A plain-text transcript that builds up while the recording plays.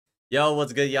Yo,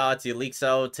 what's good, y'all? It's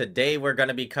Elixo. Today we're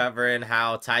gonna be covering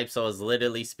how Typeso is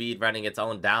literally speedrunning its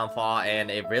own downfall,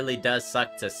 and it really does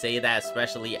suck to say that,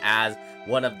 especially as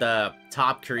one of the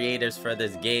top creators for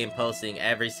this game, posting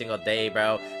every single day,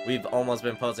 bro. We've almost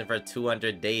been posting for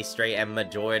 200 days straight, and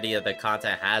majority of the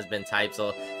content has been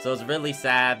Typeso, so it's really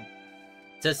sad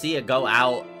to see it go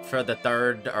out for the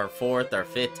third or fourth or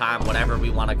fifth time, whatever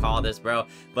we want to call this, bro.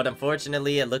 But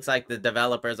unfortunately, it looks like the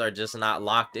developers are just not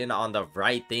locked in on the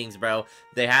right things, bro.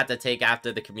 They have to take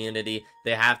after the community.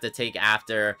 They have to take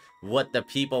after what the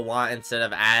people want instead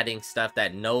of adding stuff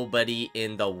that nobody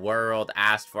in the world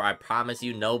asked for. I promise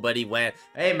you, nobody went,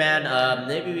 hey man,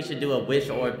 maybe we should do a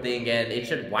wish orb thing and it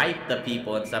should wipe the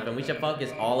people and stuff, and we should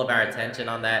focus all of our attention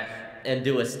on that and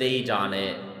do a stage on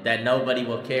it that nobody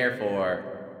will care for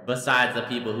besides the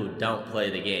people who don't play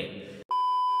the game.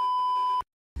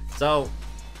 So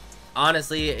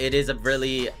honestly, it is a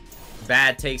really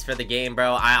bad takes for the game,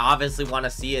 bro. I obviously want to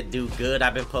see it do good.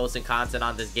 I've been posting content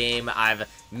on this game. I've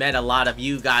met a lot of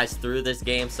you guys through this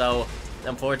game, so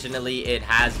unfortunately it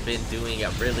has been doing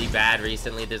it really bad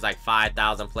recently. There's like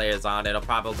 5,000 players on it. It'll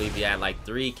probably be at like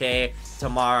 3K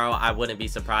tomorrow. I wouldn't be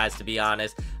surprised, to be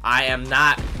honest. I am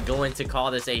not going to call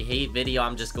this a hate video.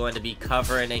 I'm just going to be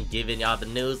covering and giving y'all the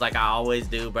news like I always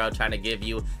do, bro, trying to give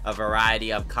you a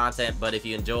variety of content. But if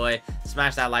you enjoy,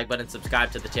 smash that like button,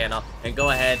 subscribe to the channel, and go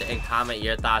ahead and comment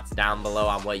your thoughts down below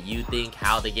on what you think,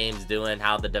 how the game's doing,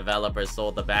 how the developers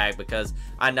sold the bag, because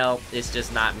I know it's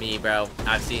just not me, bro.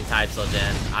 I've seen Typeso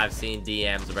Gen, I've seen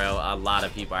DMs, bro. A lot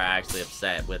of people are actually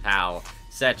upset with how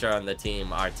Cetra and the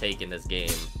team are taking this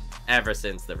game ever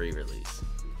since the re-release.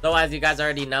 So as you guys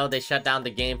already know, they shut down the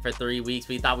game for 3 weeks.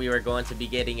 We thought we were going to be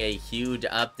getting a huge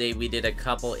update. We did a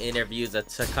couple interviews, a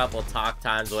couple talk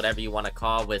times, whatever you want to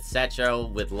call, with Cetra,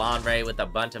 with Lonray, with a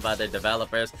bunch of other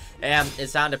developers, and it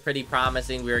sounded pretty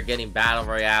promising. We were getting battle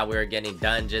royale, we were getting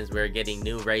dungeons, we were getting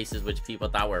new races which people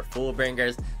thought were full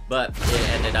bringers, but it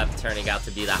ended up turning out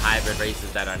to be the hybrid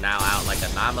races that are now out, like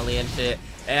Anomaly and shit.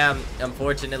 And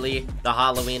unfortunately, the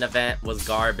Halloween event was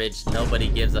garbage. Nobody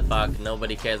gives a fuck.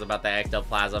 Nobody cares about the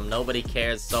ectoplasm. Nobody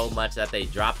cares so much that they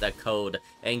dropped a code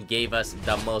and gave us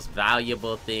the most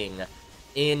valuable thing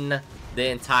in the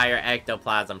entire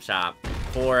ectoplasm shop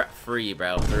for free,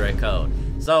 bro, through a code.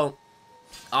 So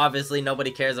obviously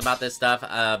nobody cares about this stuff.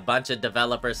 A bunch of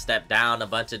developers stepped down. A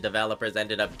bunch of developers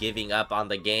ended up giving up on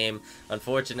the game.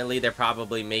 Unfortunately, they're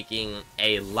probably making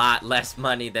a lot less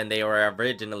money than they were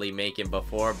originally making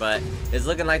before, but it's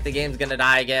looking like the game's gonna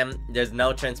die again. There's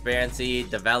no transparency.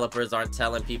 Developers aren't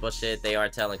telling people shit. They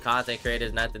aren't telling content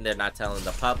creators nothing. They're not telling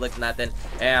the public nothing.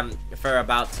 And for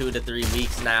about 2 to 3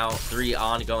 weeks now, 3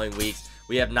 ongoing weeks,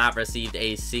 we have not received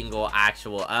a single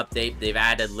actual update. They've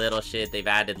added little shit. They've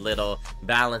added little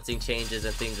balancing changes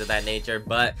and things of that nature.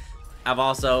 But I've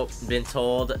also been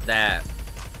told that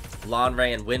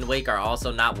Lonray and Wind Wake are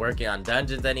also not working on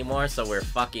dungeons anymore, so we're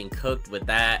fucking cooked with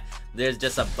that. There's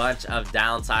just a bunch of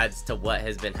downsides to what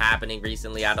has been happening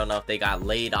recently. I don't know if they got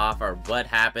laid off or what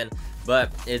happened,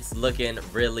 but it's looking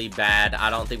really bad.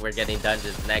 I don't think we're getting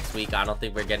dungeons next week. I don't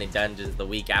think we're getting dungeons the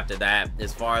week after that.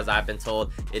 As far as I've been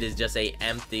told, it is just a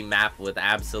empty map with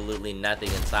absolutely nothing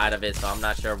inside of it, so I'm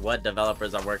not sure what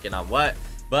developers are working on what.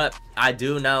 But I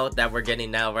do know that we're getting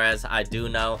Hellverse. I do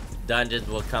know dungeons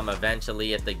will come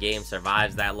eventually if the game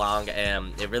survives that long,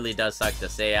 and it really does suck to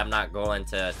say. I'm not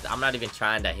even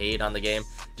trying to hate on the game.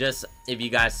 Just if you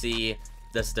guys see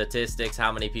the statistics, how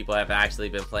many people have actually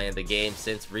been playing the game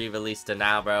since re-release to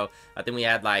now, bro. I think we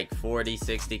had like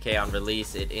 40-60k on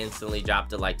release. It instantly dropped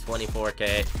to like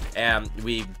 24k, and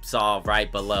we saw right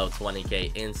below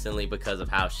 20k instantly because of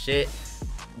how shit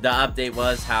the update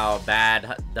was, how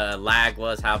bad the lag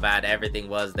was, how bad everything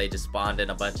was. They just spawned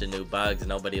in a bunch of new bugs.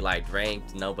 Nobody liked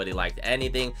ranked, nobody liked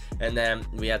anything, and then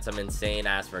we had some insane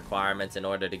ass requirements in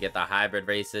order to get the hybrid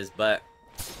races. But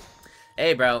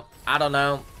hey, bro, I don't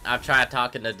know. I've tried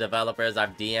talking to developers,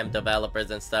 I've DM'd developers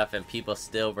and stuff, and people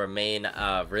still remain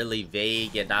really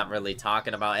vague and not really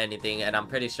talking about anything. And I'm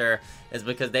pretty sure it's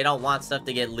because they don't want stuff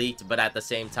to get leaked, but at the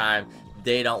same time,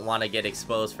 they don't want to get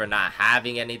exposed for not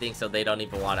having anything, so they don't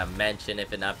even want to mention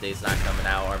if an update's not coming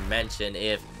out, or mention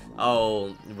if,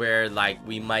 oh,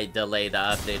 we might delay the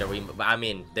update, or I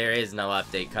mean, there is no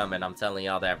update coming. I'm telling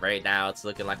y'all that right now. It's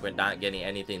looking like we're not getting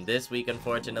anything this week,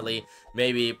 unfortunately.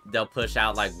 Maybe they'll push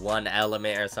out like one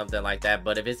element or something like that,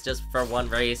 but if it's just for one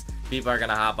race, people are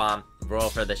gonna hop on, roll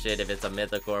for the shit if it's a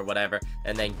mythical or whatever,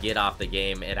 and then get off the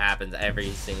game. It happens every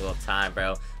single time,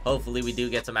 bro. Hopefully we do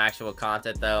get some actual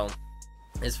content though.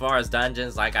 As far as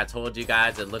dungeons, like I told you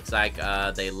guys, it looks like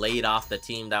they laid off the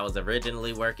team that was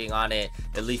originally working on it.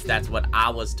 At least that's what I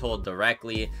was told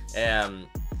directly.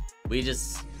 we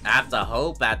just have to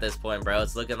hope at this point, bro.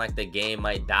 It's looking like the game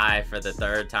might die for the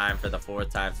 3rd time, for the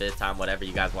 4th time, 5th time, whatever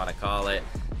you guys want to call it.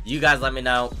 You guys let me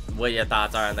know what your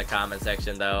thoughts are in the comment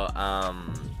section, though.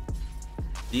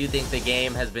 Do you think the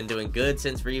game has been doing good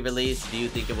since re-release? Do you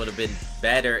think it would have been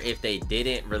better if they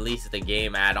didn't release the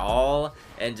game at all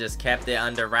and just kept it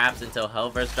under wraps until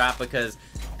Hellverse dropped? Because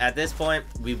at this point,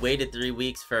 we waited 3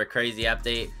 weeks for a crazy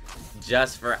update.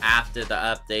 Just for after the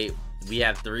update, we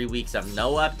have 3 weeks of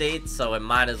no updates, so it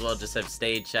might as well just have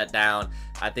stayed shut down.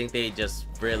 I think they just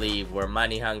really were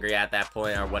money hungry at that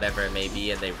point, or whatever it may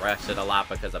be, and they rushed it a lot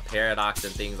because of Paradox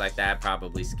and things like that.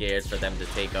 Probably scared for them to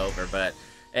take over. But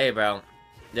hey, bro,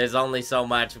 there's only so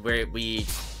much where we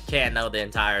can't know the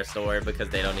entire story because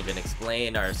they don't even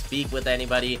explain or speak with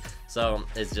anybody. So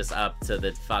it's just up to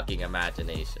the fucking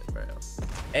imagination, bro.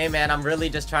 Hey man, I'm really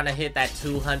just trying to hit that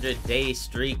 200-day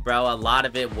streak, bro. A lot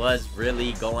of it was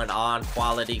really going on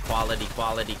quality.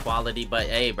 But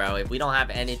hey, bro, if we don't have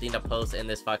anything to post in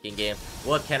this fucking game,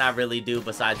 what can I really do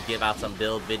besides give out some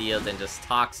build videos and just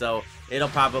talk? So it'll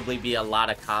probably be a lot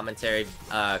of commentary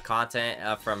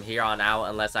content from here on out,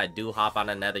 unless I do hop on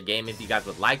another game. If you guys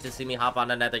would like to see me hop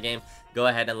on another game, go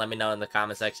ahead and let me know in the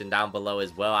comment section down below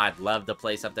as well. I'd love to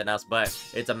play something else, but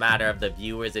it's a matter of the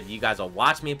viewers. If you guys will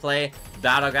watch me play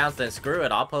Battlegrounds, then screw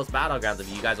it, I'll post Battlegrounds.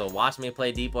 If you guys will watch me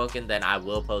play Deep Woken, then I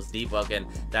will post Deep Woken.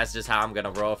 That's just how I'm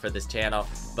gonna roll for this channel.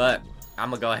 But I'm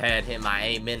gonna go ahead, hit my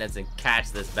 8 minutes and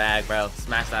catch this bag, bro.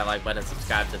 Smash that like button,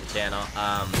 subscribe to the channel.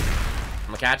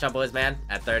 I'm gonna catch up, boys, man,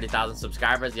 at 30,000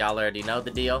 subscribers. Y'all already know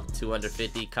the deal.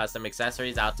 250 custom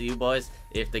accessories out to you boys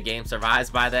if the game survives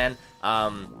by then.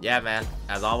 Yeah, man,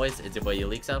 as always, it's your boy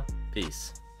Ulixo.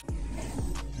 Peace.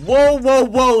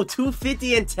 Whoa,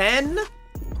 250 and 10?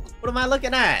 What am I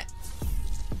looking at?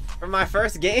 For my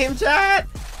first game, chat?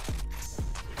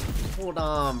 Hold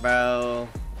on, bro.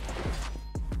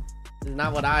 This is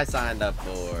not what I signed up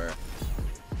for.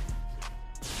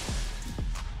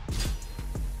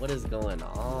 What is going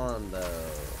on,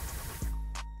 though?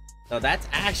 No, that's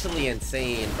actually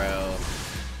insane, bro.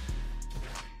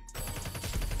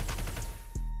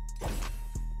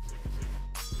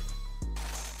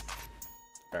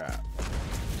 Crap.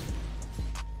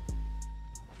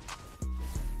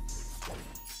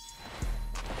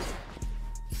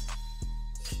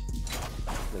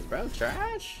 Is bro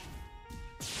trash?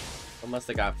 I must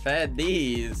have got fed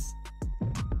these.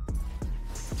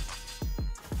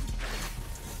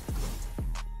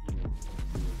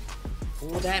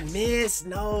 Oh, that miss!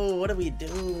 No, what are we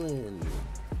doing?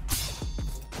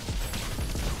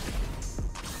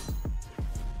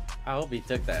 I hope he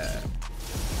took that.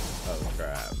 Oh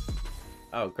crap.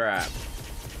 Oh crap.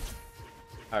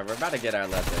 Alright, we're about to get our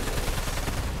leftovers.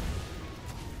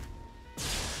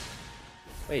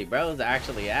 Wait, bro's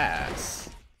actually ass.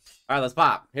 Alright, let's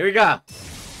pop. Here we go.